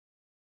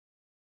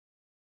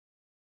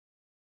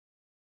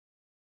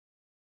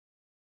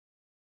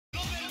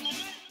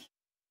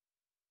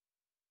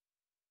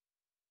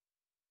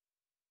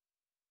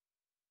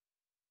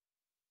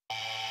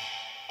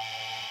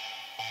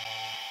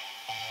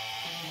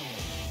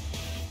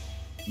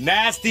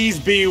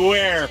Nasties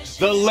beware.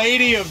 The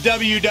lady of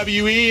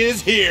WWE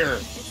is here.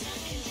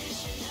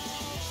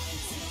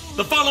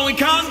 The following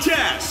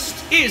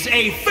contest is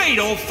a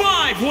fatal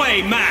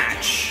five-way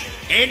match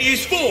and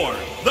is for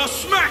the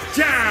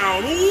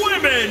SmackDown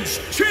Women's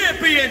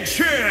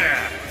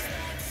Championship.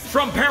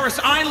 From Paris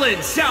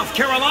Island, South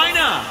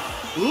Carolina,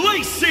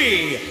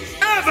 LACEY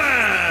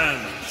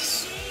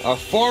Evans. A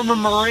former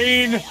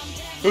Marine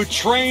who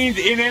trained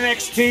in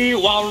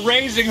NXT while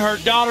raising her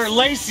daughter,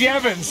 LACEY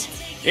Evans,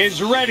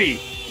 is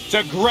ready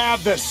to grab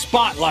the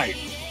spotlight.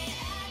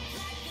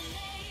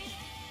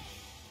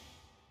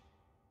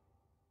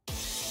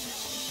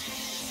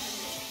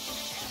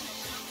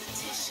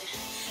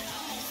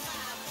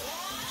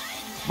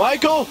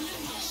 Michael,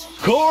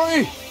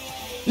 Corey,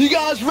 you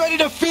guys ready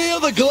to feel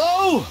the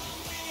glow?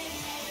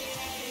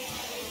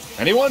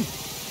 Anyone?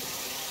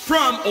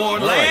 From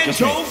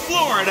Orlando,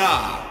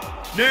 Florida,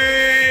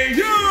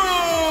 NAOMI.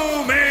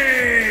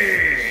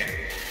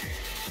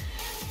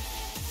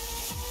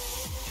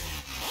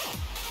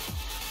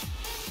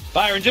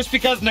 Byron, just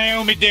because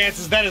Naomi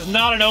dances, that is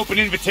not an open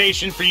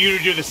invitation for you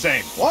to do the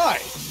same. Why?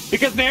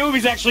 Because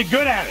Naomi's actually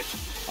good at it.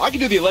 I can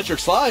do the electric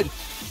slide.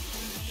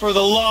 For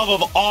the love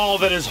of all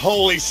that is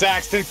holy,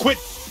 Saxton, quit.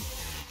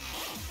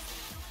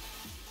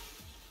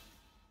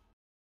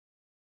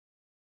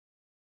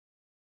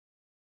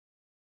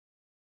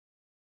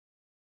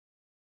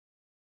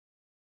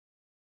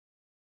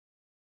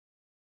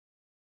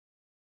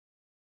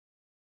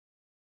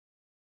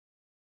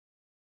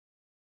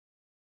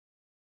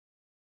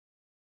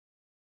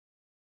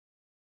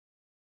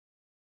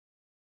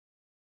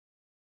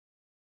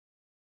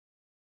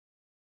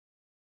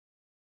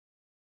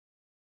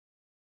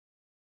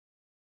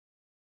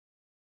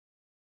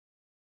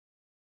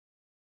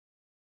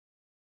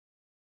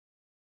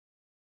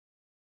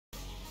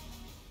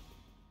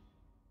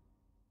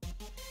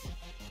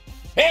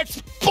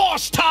 It's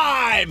boss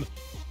time!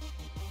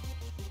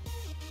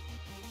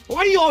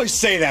 Why do you always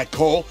say that,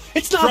 Cole?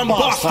 It's not From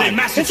boss Boston, time.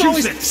 Massachusetts,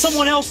 It's always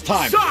someone else's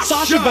time.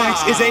 Sasha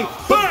Banks is a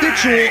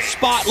habitual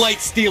spotlight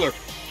stealer.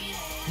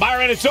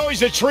 Byron, it's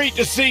always a treat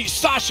to see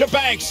Sasha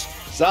Banks.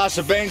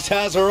 Sasha Banks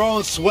has her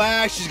own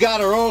swag, she's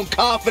got her own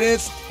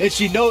confidence, and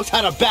she knows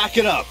how to back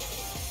it up.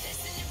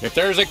 If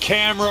there's a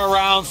camera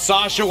around,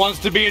 Sasha wants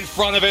to be in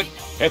front of it.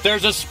 If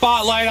there's a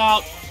spotlight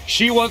out,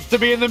 she wants to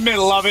be in the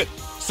middle of it.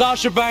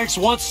 Sasha Banks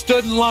once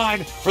stood in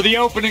line for the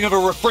opening of a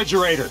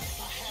refrigerator.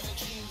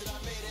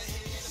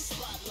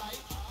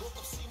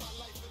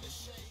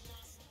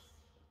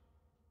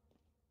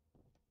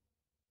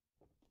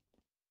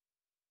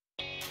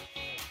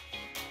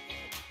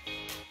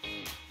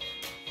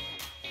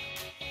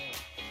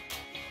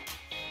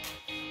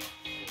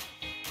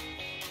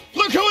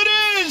 Look who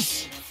it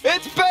is!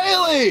 It's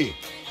Bayley!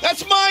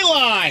 That's my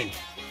line!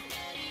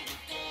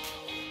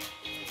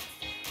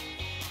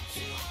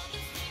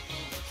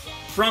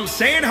 From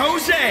San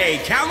Jose,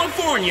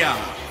 California,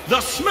 the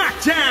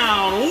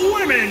SmackDown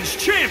Women's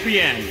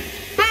Champion,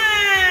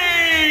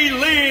 BAYLEY.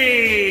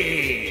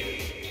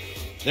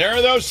 There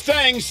are those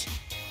things.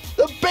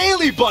 The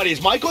Bayley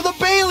buddies, Michael, the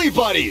Bayley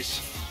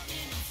buddies!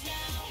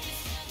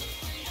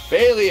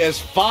 Bayley is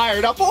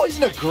fired up, always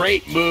in a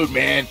great mood,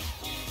 man.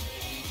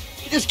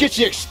 He just gets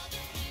you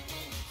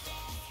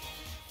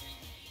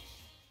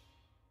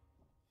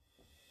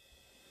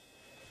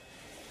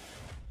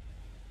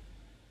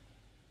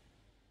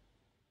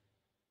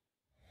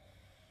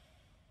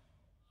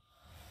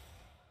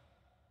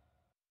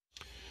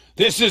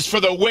This is for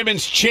the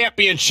Women's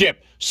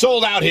Championship.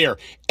 Sold out here.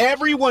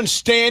 Everyone's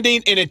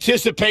standing in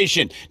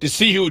anticipation to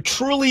see who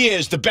truly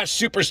is the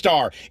best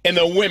superstar in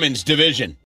the women's division.